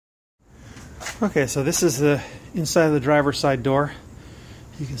Okay, so this is the inside of the driver's side door.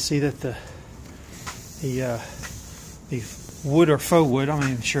 You can see that the wood or faux wood, I'm not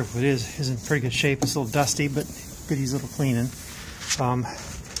even sure if it is in pretty good shape. It's a little dusty, but could use a little cleaning.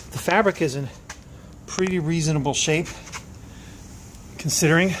 The fabric is in pretty reasonable shape,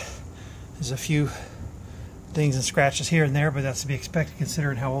 considering there's a few dings and scratches here and there, but that's to be expected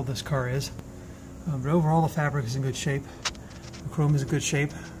considering how old this car is. But overall, the fabric is in good shape. The chrome is in good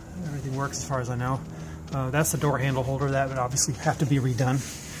shape. Everything works as far as I know. That's the door handle holder. That would obviously have to be redone.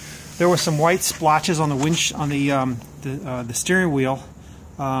 There were some white splotches on the winch on the steering wheel.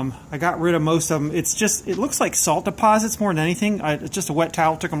 I got rid of most of them. It looks like salt deposits more than anything. It's just a wet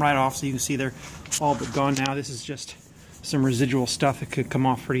towel, took them right off, so you can see they're all but gone now. This is just some residual stuff that could come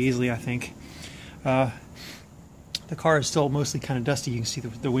off pretty easily, I think. The car is still mostly kind of dusty. You can see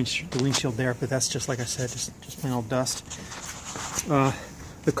the windshield there, but that's just like I said, just plain old dust.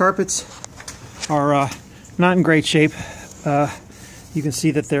 The carpets are not in great shape. You can see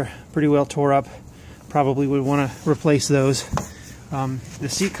that they're pretty well tore up. Probably would want to replace those. The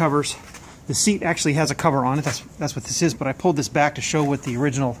seat covers, the seat actually has a cover on it. That's what this is, but I pulled this back to show what the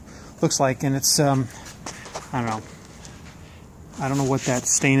original looks like, and it's I don't know what that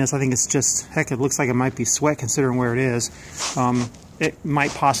stain is. I think it's just, heck, it looks like it might be sweat considering where it is. It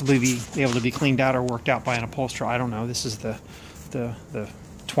might possibly be able to be cleaned out or worked out by an upholsterer. I don't know. This is the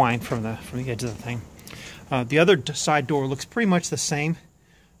twine from the edge of the thing. The other side door looks pretty much the same.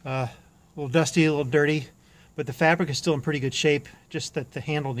 A little dusty, a little dirty, but the fabric is still in pretty good shape. Just that the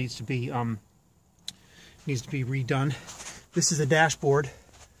handle needs to be redone. This is the dashboard,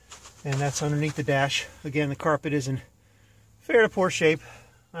 and that's underneath the dash. Again, the carpet is in fair to poor shape.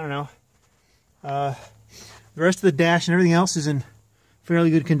 I don't know. The rest of the dash and everything else is in fairly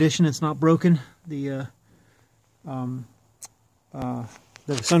good condition. It's not broken. The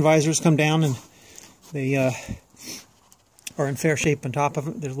sun visors come down, and they are in fair shape on top of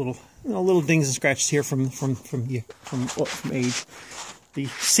it. There's little dings and scratches here from age. The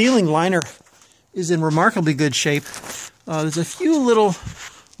ceiling liner is in remarkably good shape. There's a few little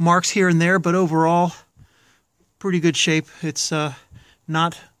marks here and there, but overall, pretty good shape. It's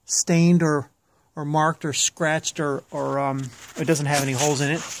not stained or marked or scratched or it doesn't have any holes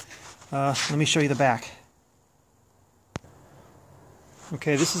in it. Let me show you the back.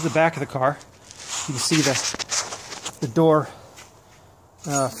 Okay, this is the back of the car. You can see the door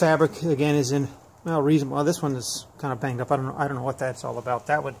fabric again is in reasonable. Well, this one is kind of banged up. I don't know what that's all about.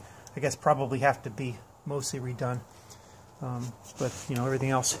 That would, I guess, probably have to be mostly redone. But you know, everything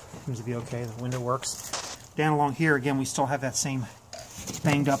else seems to be okay. The window works. Down along here again, we still have that same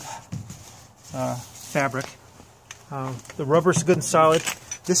banged up fabric. The rubber's good and solid.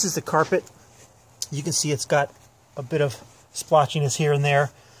 This is the carpet. You can see it's got a bit of splotchiness here and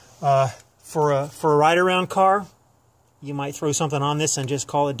there. For a ride-around car, you might throw something on this and just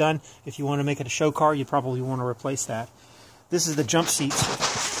call it done. If you want to make it a show car, you probably want to replace that. This is the jump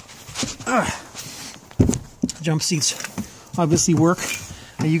seats. Jump seats obviously work.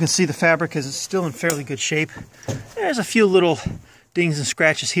 And you can see the fabric is still in fairly good shape. There's a few little dings and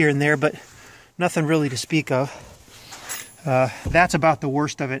scratches here and there, but nothing really to speak of. That's about the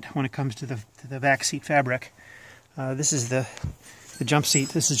worst of it when it comes to the back seat fabric. This is the jump seat.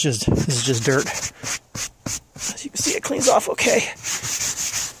 This is just dirt. As you can see, it cleans off okay.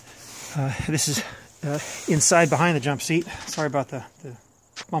 This is inside behind the jump seat. Sorry about the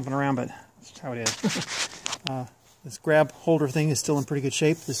bumping around, but that's how it is. This grab holder thing is still in pretty good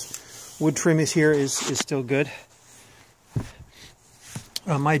shape. This wood trim is still good.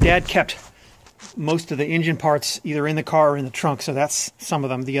 My dad kept most of the engine parts either in the car or in the trunk, so that's some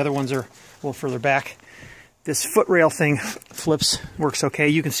of them. The other ones are a little further back. This foot rail thing flips, works okay.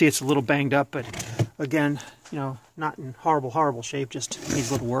 You can see it's a little banged up, but again, you know, not in horrible shape, just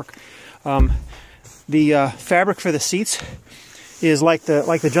needs a little work. The fabric for the seats is like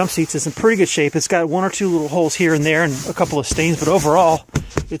the jump seats, is in pretty good shape. It's got one or two little holes here and there and a couple of stains, but overall,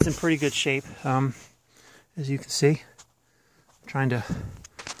 it's in pretty good shape. As you can see, I'm trying to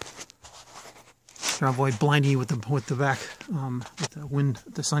avoid blinding you with the back,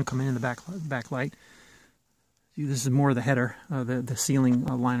 with the sun coming in the back light. This is more of the header, the ceiling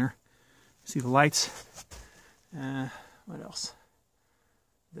liner. See the lights. What else?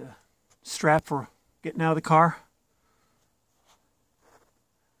 The strap for getting out of the car.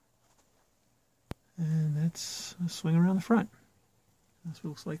 And that's a swing around the front. That's what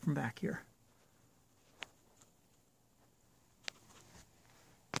it looks like from back here.